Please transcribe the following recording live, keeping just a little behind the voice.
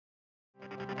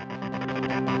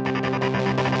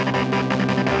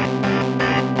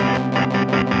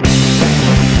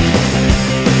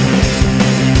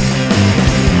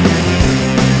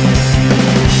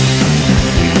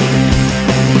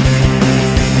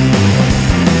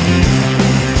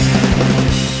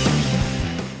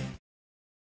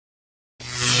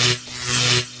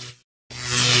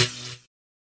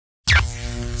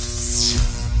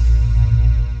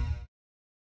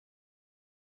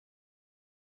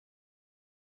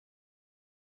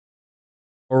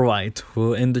Alright,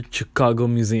 we're in the Chicago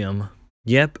Museum.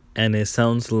 Yep, and it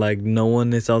sounds like no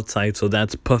one is outside, so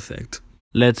that's perfect.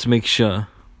 Let's make sure.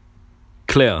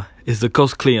 Clear. Is the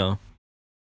coast clear?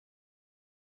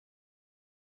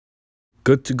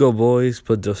 Good to go, boys,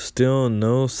 but there's still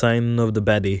no sign of the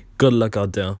baddie. Good luck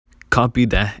out there. Copy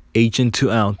that. Agent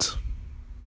 2 out.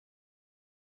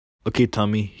 Okay,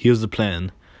 Tommy, here's the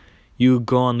plan. You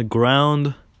go on the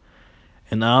ground,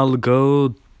 and I'll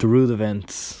go through the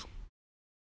vents.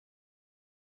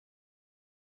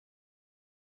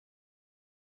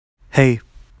 Hey.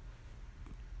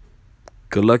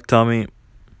 Good luck, Tommy.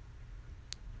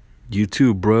 You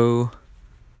too, bro.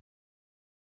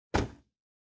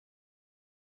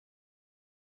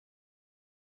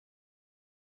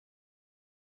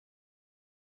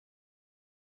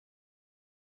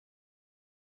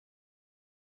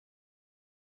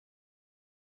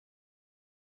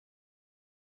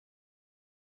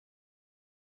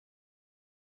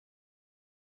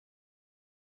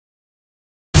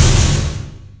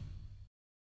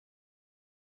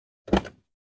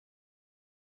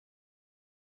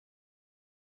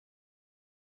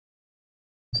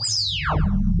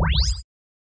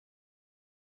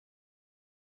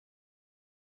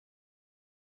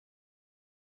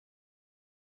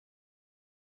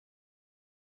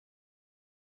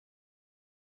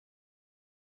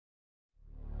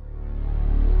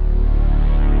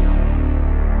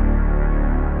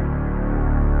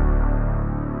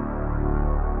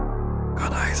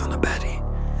 Got eyes on the baddie.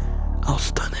 I'll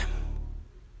stun him.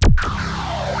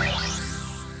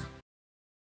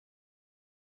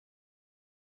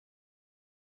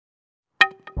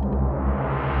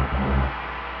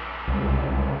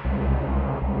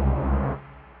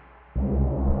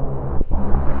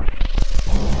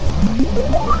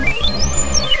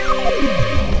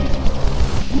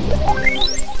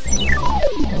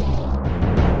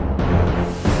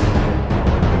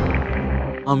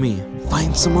 Tommy,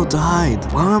 find somewhere to hide.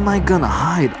 Where am I gonna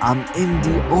hide? I'm in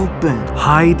the open.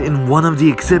 Hide in one of the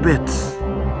exhibits.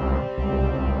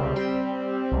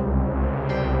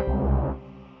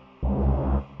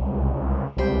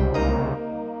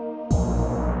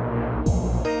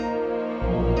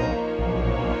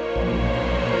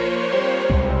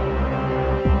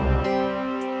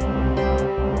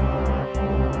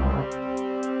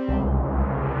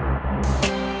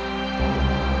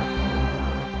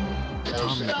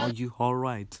 Are you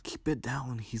alright? Keep it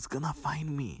down, he's gonna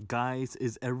find me. Guys,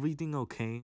 is everything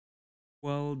okay?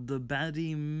 Well, the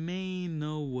baddie may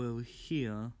know we're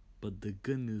here, but the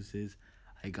good news is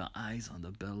I got eyes on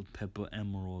the bell pepper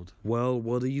emerald. Well,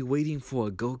 what are you waiting for?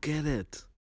 Go get it.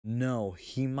 No,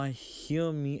 he might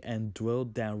hear me and drill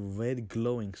that red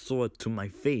glowing sword to my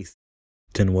face.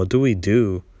 Then what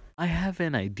do? I have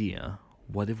an idea.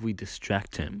 What if we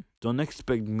distract him? Don't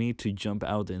expect me to jump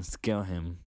out and scare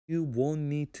him. You won't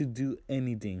need to do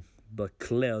anything, but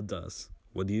Claire does.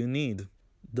 What do you need?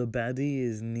 The baddie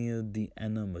is near the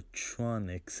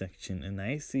animatronic section, and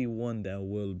I see one that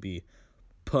will be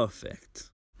perfect.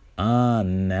 Ah,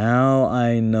 now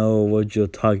I know what you're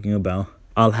talking about.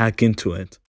 I'll hack into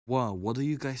it. Wow, what are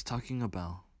you guys talking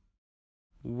about?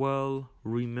 Well,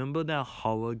 remember that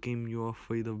horror game you're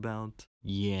afraid about?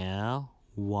 Yeah,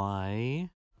 why?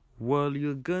 Well,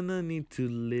 you're gonna need to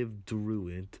live through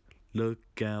it.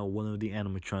 Look at one of the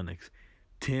animatronics.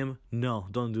 Tim, no,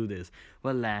 don't do this.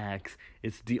 Relax.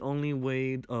 It's the only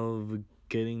way of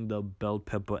getting the bell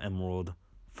pepper emerald.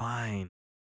 Fine.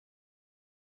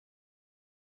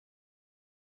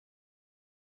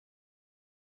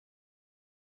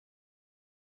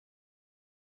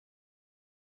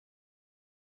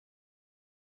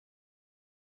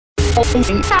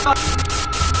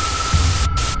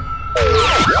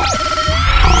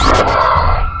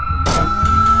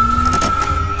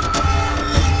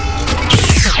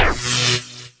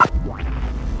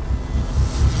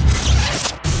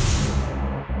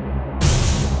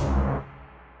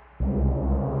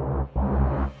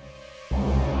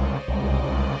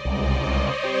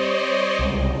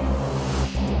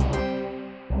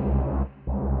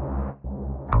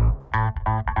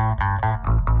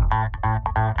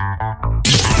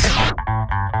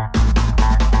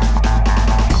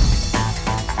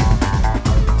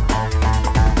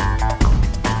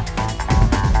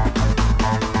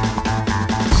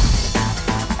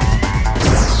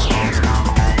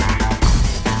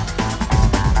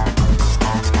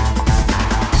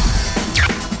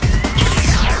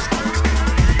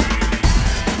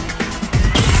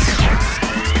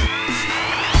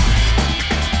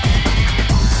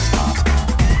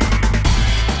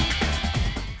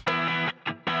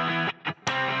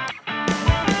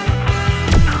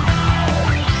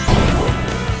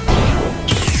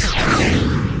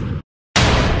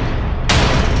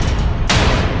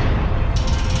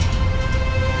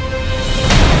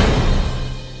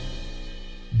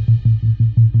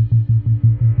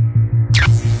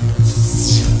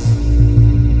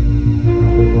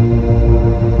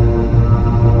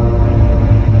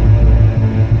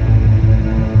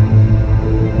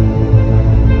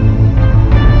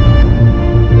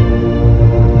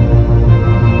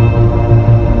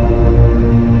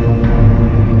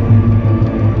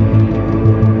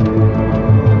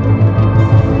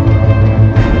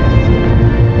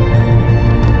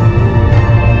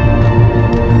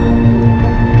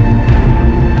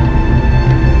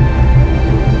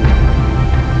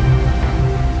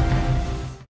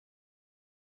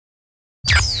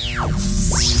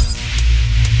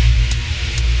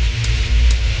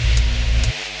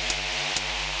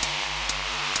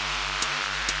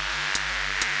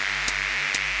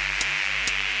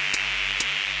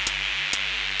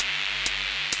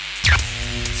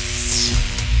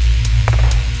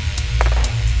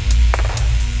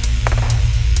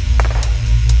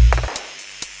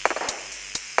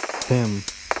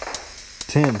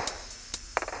 Tim.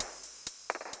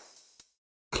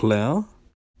 Claire?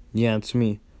 Yeah, it's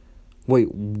me. Wait,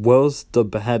 where's the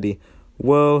baddie?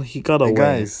 Well, he got away. Hey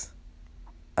guys,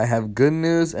 I have good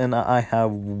news and I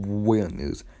have weird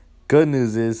news. Good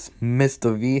news is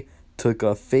Mr. V took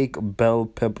a fake bell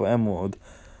pepper emerald.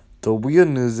 The weird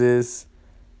news is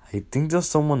I think there's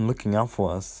someone looking out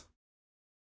for us.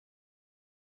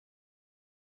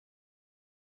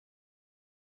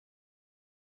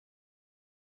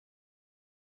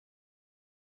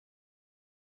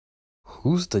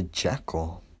 Who's the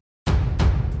jackal?